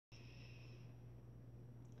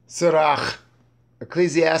Sirach,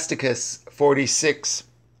 Ecclesiasticus 46.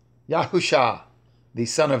 Yahushua, the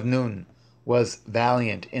son of Nun, was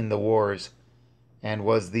valiant in the wars, and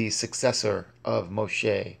was the successor of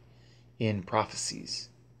Moshe in prophecies,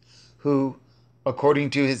 who, according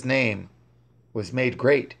to his name, was made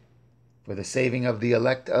great for the saving of the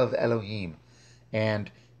elect of Elohim,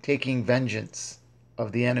 and taking vengeance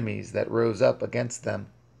of the enemies that rose up against them,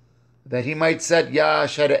 that he might set Yah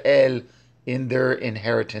in their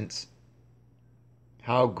inheritance.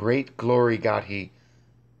 How great glory got he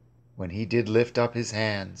when he did lift up his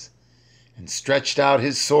hands and stretched out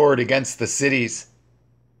his sword against the cities.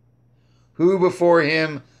 Who before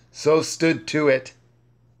him so stood to it?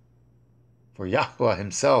 For Yahweh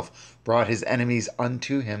himself brought his enemies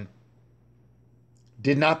unto him.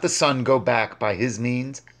 Did not the sun go back by his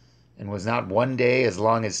means, and was not one day as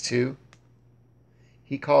long as two?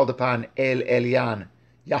 He called upon El Elyon,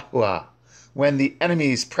 Yahweh, when the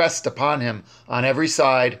enemies pressed upon him on every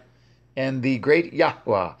side, and the great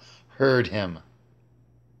Yahweh heard him.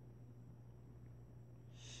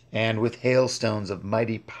 And with hailstones of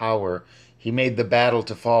mighty power he made the battle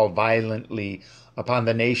to fall violently upon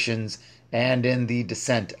the nations, and in the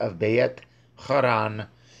descent of Beit Haran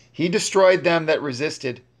he destroyed them that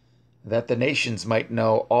resisted, that the nations might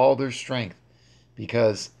know all their strength,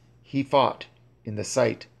 because he fought in the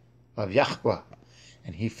sight of Yahweh,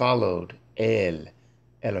 and he followed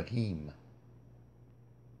Elohim.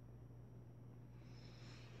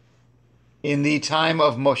 In the time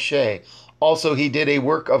of Moshe also he did a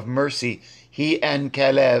work of mercy, he and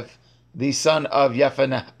Caleb, the son of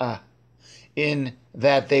Yephuneh, in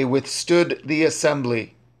that they withstood the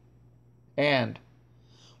assembly, and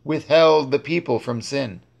withheld the people from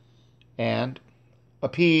sin, and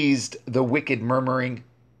appeased the wicked murmuring.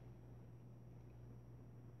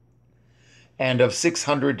 And of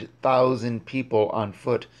 600,000 people on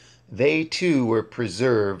foot, they too were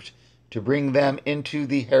preserved, to bring them into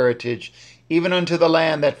the heritage, even unto the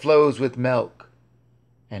land that flows with milk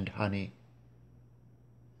and honey.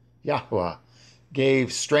 Yahweh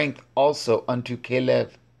gave strength also unto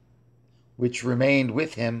Caleb, which remained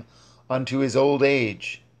with him unto his old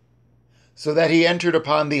age, so that he entered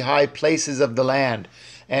upon the high places of the land,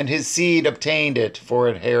 and his seed obtained it for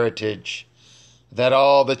an heritage, that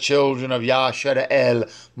all the children of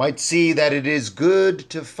Yashara'el might see that it is good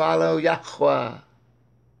to follow Yahweh.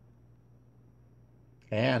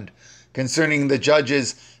 And concerning the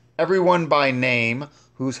judges, everyone by name,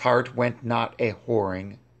 whose heart went not a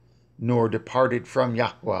whoring, nor departed from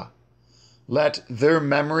Yahweh, let their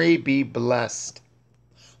memory be blessed.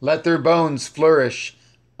 Let their bones flourish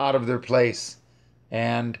out of their place,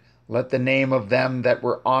 and let the name of them that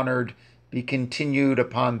were honored be continued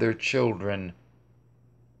upon their children.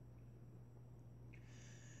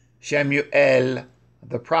 Shemuel,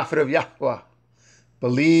 the prophet of Yahweh,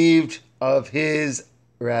 beloved of his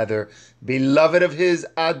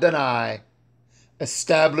Adonai,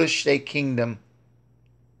 established a kingdom,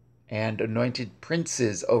 and anointed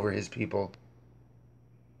princes over his people.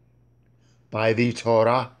 By the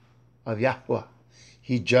Torah of Yahweh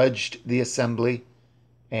he judged the assembly,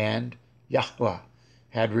 and Yahweh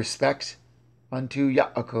had respect unto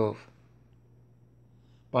Yaakov.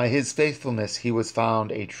 By his faithfulness he was found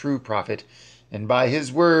a true prophet, and by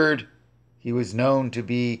his word he was known to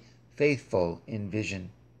be faithful in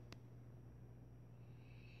vision.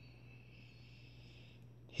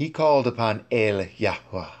 He called upon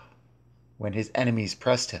Yahweh when his enemies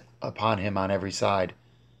pressed upon him on every side,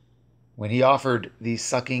 when he offered the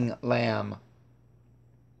sucking lamb.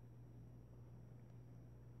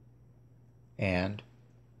 And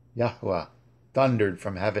Yahweh thundered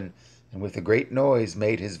from heaven, and with a great noise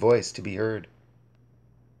made his voice to be heard.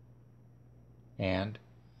 And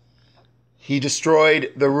he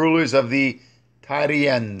destroyed the rulers of the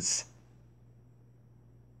Tyrians,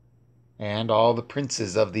 and all the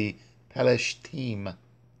princes of the Pelishtim.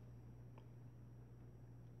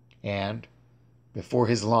 And before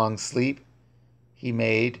his long sleep he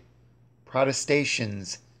made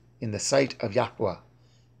protestations in the sight of Yahweh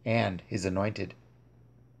and his anointed.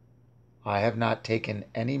 I have not taken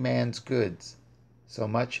any man's goods so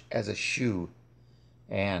much as a shoe,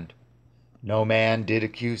 and no man did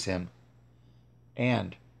accuse him.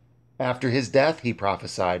 And after his death he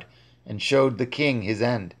prophesied, and showed the king his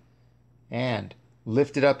end, and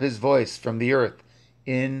lifted up his voice from the earth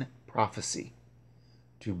in prophecy,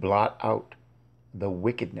 to blot out the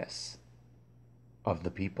wickedness of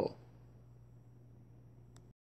the people.